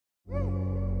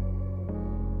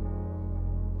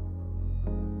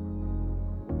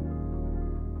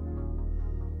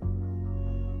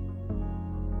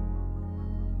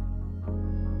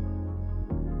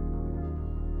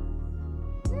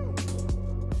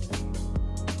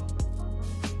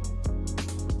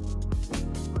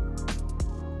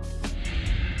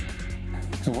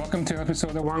So welcome to an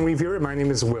episode of Wong Reviewer. My name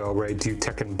is Will, where I do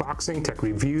tech unboxing, tech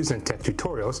reviews, and tech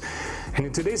tutorials. And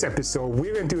in today's episode,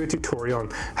 we're going to do a tutorial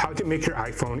on how to make your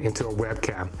iPhone into a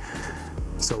webcam.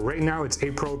 So right now it's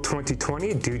April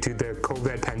 2020. Due to the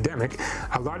COVID pandemic,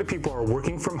 a lot of people are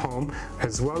working from home,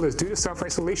 as well as due to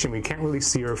self-isolation, we can't really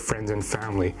see our friends and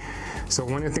family. So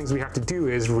one of the things we have to do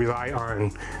is rely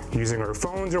on using our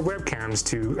phones or webcams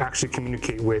to actually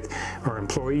communicate with our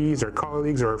employees, our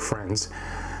colleagues, or our friends.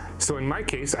 So in my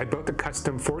case, I built a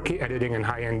custom 4K editing and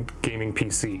high-end gaming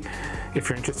PC. If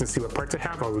you're interested to see what parts I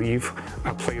have, I'll leave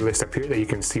a playlist up here that you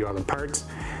can see all the parts.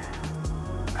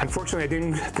 Unfortunately, I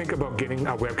didn't think about getting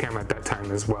a webcam at that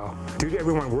time as well. Due to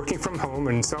everyone working from home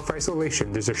and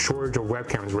self-isolation, there's a shortage of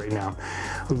webcams right now.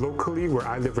 Locally, where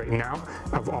I live right now,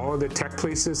 of all the tech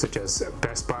places such as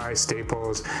Best Buy,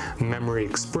 Staples, Memory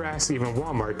Express, even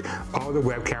Walmart, all the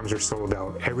webcams are sold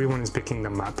out. Everyone is picking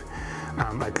them up.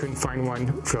 I couldn't find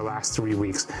one for the last 3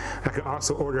 weeks. I could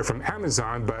also order from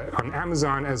Amazon, but on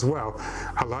Amazon as well,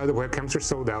 a lot of the webcams are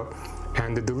sold out,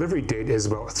 and the delivery date is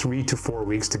about 3 to 4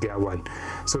 weeks to get one.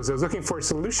 So as I was looking for a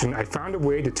solution, I found a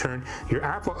way to turn your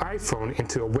Apple iPhone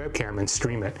into a webcam and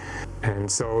stream it.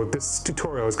 And so this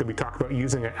tutorial is going to be talking about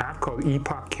using an app called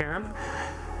epoccam,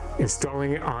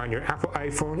 installing it on your Apple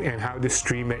iPhone, and how to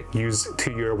stream it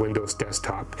to your Windows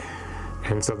desktop.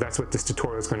 And so that's what this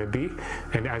tutorial is going to be.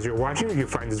 And as you're watching, if you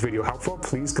find this video helpful,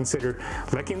 please consider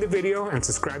liking the video and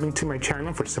subscribing to my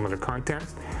channel for similar content.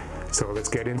 So let's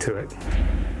get into it.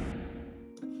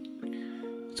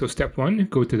 So step one,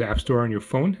 go to the App Store on your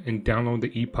phone and download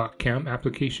the epoccam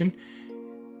application.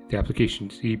 The application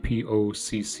is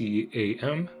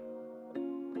epoccam.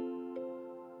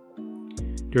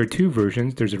 There are two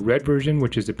versions. There's a red version,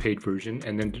 which is a paid version,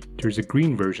 and then there's a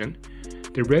green version.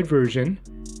 The red version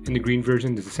and the green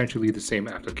version is essentially the same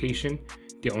application.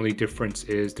 The only difference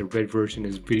is the red version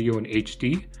is video in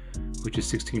HD, which is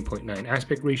 16:9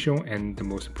 aspect ratio, and the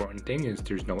most important thing is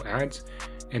there's no ads.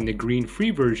 And the green free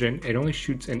version, it only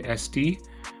shoots in SD,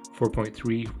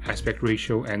 4.3 aspect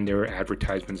ratio, and there are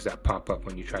advertisements that pop up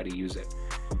when you try to use it.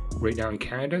 Right now in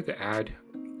Canada,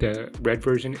 the red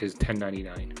version is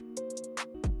 $10.99.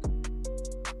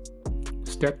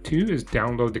 Step two is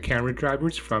download the camera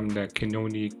drivers from the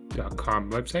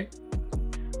Kinoni.com website.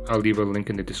 I'll leave a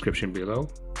link in the description below.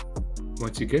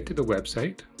 Once you get to the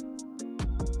website,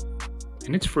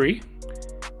 and it's free,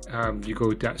 you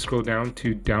scroll down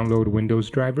to download Windows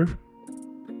driver.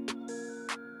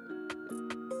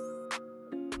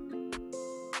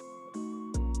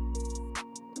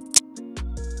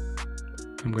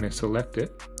 I'm going to select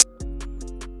it,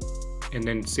 and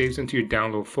then it saves into your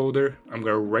download folder. I'm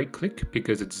going to right click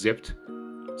because it's zipped.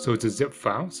 So it's a zip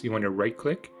file, so you want to right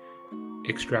click,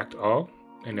 extract all,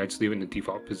 and I just leave it in the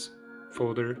default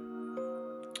folder.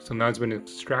 So now it's been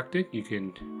extracted, you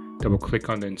can double click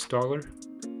on the installer.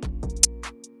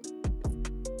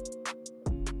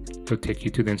 It'll take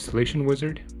you to the installation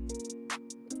wizard.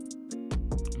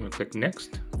 I'm going to click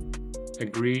next,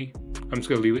 agree. I'm just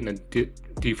going to leave it in the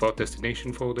default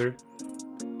destination folder.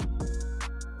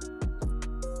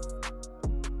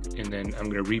 And then I'm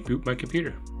going to reboot my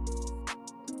computer.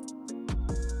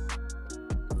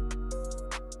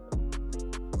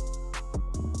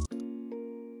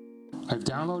 I've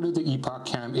downloaded the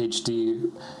epoccam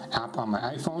HD app on my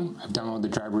iPhone. I've downloaded the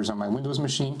drivers on my Windows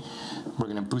machine. We're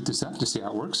going to boot this up to see how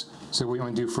it works. So what you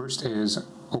want to do first is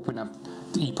open up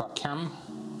the epoccam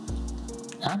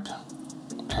app,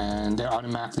 and it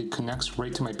automatically connects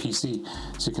right to my PC.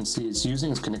 So you can see it's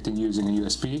connected using a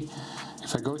USB.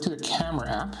 If I go to the camera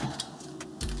app,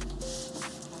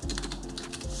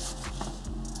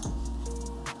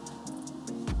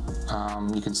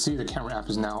 you can see the camera app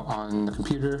is now on the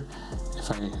computer. If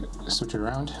I switch it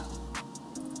around,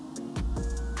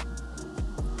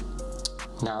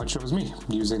 now it shows me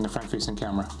using the front-facing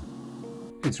camera.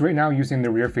 It's right now using the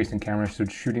rear-facing camera, so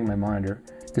it's shooting my monitor.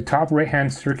 The top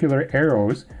right-hand circular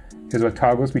arrows is what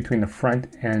toggles between the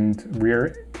front and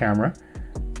rear camera.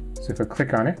 So if I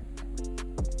click on it,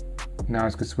 now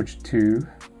it's going to switch to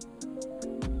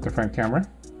the front camera.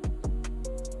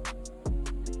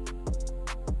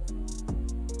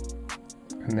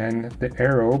 And then the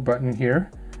arrow button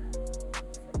here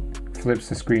flips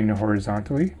the screen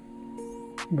horizontally.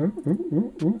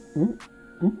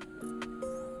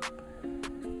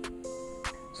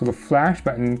 So the flash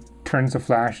button turns the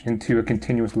flash into a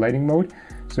continuous lighting mode.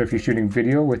 So if you're shooting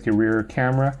video with your rear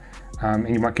camera and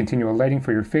you want continual lighting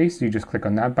for your face, you just click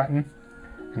on that button.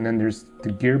 And then there's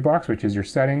the gearbox, which is your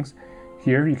settings.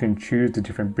 Here you can choose the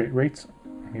different bit rates.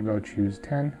 Maybe I'll choose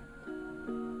 10.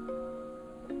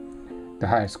 The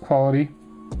highest quality,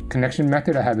 Connection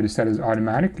method, I have it set as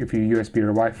automatic if you're USB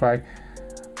or Wi-Fi.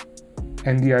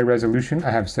 NDI resolution,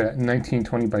 I have set at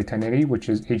 1920 by 1080, which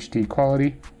is HD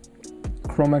quality.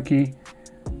 Chroma key,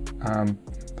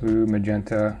 blue,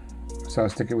 magenta, so I'll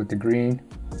stick it with the green.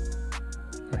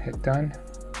 I'll hit done.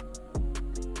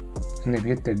 And if you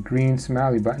hit the green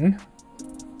smiley button,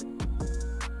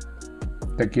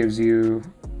 that gives you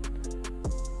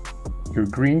your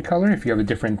green color. If you have a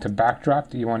different backdrop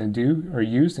that you want to do or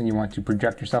use and you want to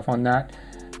project yourself on that.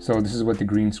 So this is what the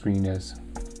green screen is.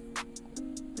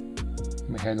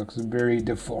 My head looks very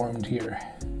deformed here.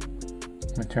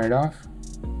 I'm gonna turn it off.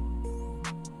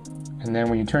 And then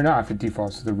when you turn it off, it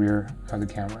defaults to the rear of the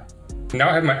camera. Now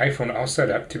I have my iPhone all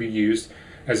set up to be used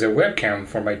as a webcam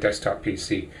for my desktop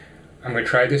PC. I'm going to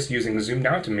try this using Zoom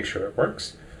now to make sure it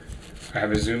works. I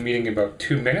have a Zoom meeting in about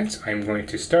 2 minutes. I'm going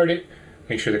to start it,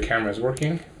 make sure the camera is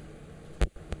working.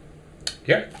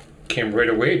 Yeah, came right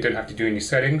away, didn't have to do any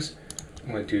settings.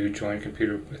 I'm going to do join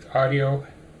computer with audio.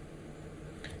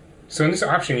 So in this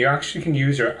option, you actually can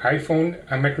use your iPhone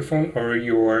microphone or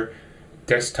your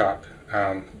desktop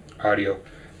audio.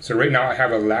 So right now I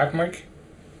have a lav mic.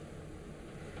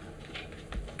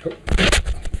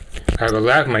 I have a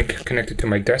lav mic connected to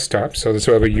my desktop, so this is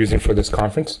what I'll be using for this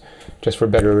conference, just for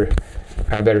better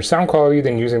sound quality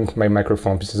than using my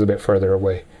microphone because it's a bit further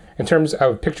away. In terms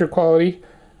of picture quality,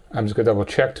 I'm just going to double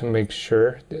check to make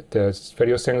sure that the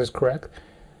video signal is correct.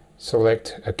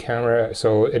 Select a camera,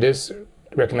 so it is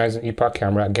recognized an epoch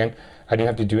camera. Again, I didn't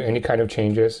have to do any kind of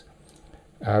changes.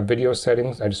 Video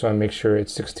settings, I just want to make sure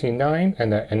it's 16:9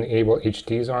 and that enable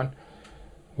HD is on,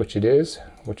 which it is,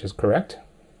 which is correct.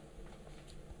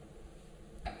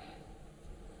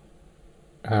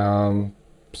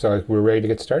 So we're ready to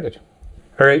get started.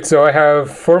 All right, so I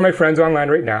have 4 of my friends online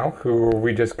right now who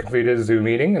we just completed a Zoom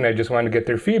meeting, and I just wanted to get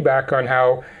their feedback on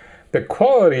how the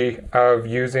quality of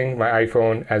using my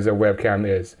iPhone as a webcam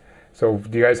is. So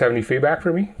do you guys have any feedback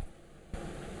for me?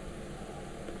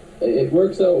 It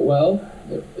works out well.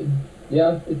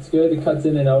 Yeah, it's good. It cuts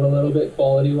in and out a little bit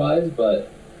quality-wise,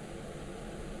 but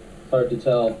it's hard to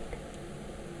tell.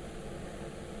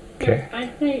 Okay.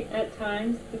 I'd say at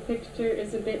times the picture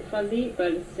is a bit fuzzy,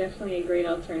 but it's definitely a great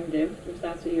alternative if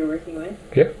that's what you're working with.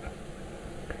 Yep.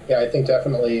 Yeah, I think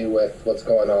definitely with what's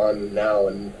going on now,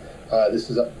 and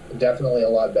this is definitely a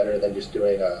lot better than just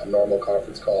doing a normal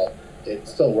conference call. It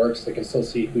still works. They can still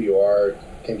see who you are,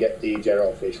 can get the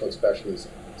general facial expressions.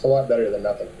 It's a lot better than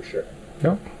nothing for sure.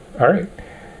 No. All right.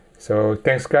 So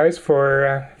thanks, guys,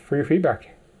 for your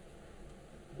feedback.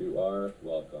 You are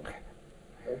welcome.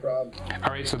 No problem. All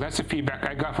right, so that's the feedback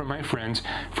I got from my friends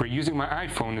for using my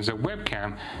iPhone as a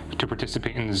webcam to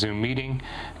participate in the Zoom meeting.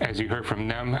 As you heard from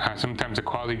them, sometimes the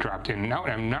quality dropped in and out.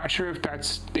 I'm not sure if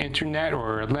that's the internet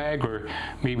or a lag or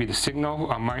maybe the signal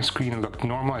on my screen looked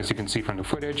normal, as you can see from the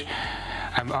footage.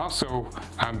 I'm also,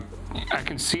 I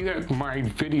can see that my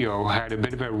video had a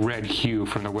bit of a red hue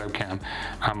from the webcam.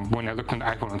 When I looked on the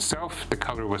iPhone itself, the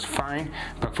color was fine,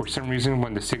 but for some reason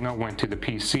when the signal went to the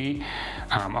PC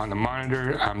on the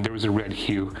monitor, there was a red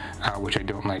hue, which I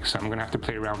don't like. So I'm gonna have to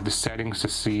play around with the settings to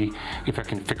see if I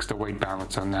can fix the white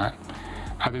balance on that.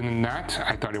 Other than that,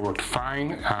 I thought it worked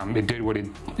fine. It did what it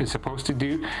is supposed to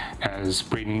do. As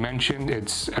Braden mentioned,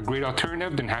 it's a great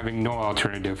alternative than having no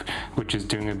alternative, which is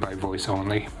doing it by voice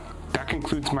only. That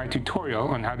concludes my tutorial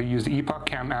on how to use the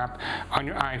epoccam app on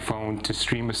your iPhone to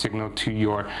stream a signal to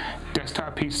your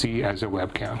desktop PC as a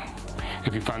webcam.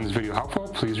 If you found this video helpful,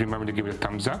 please remember to give it a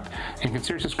thumbs up and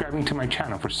consider subscribing to my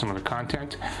channel for similar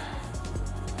content.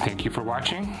 Thank you for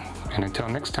watching, and until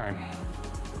next time.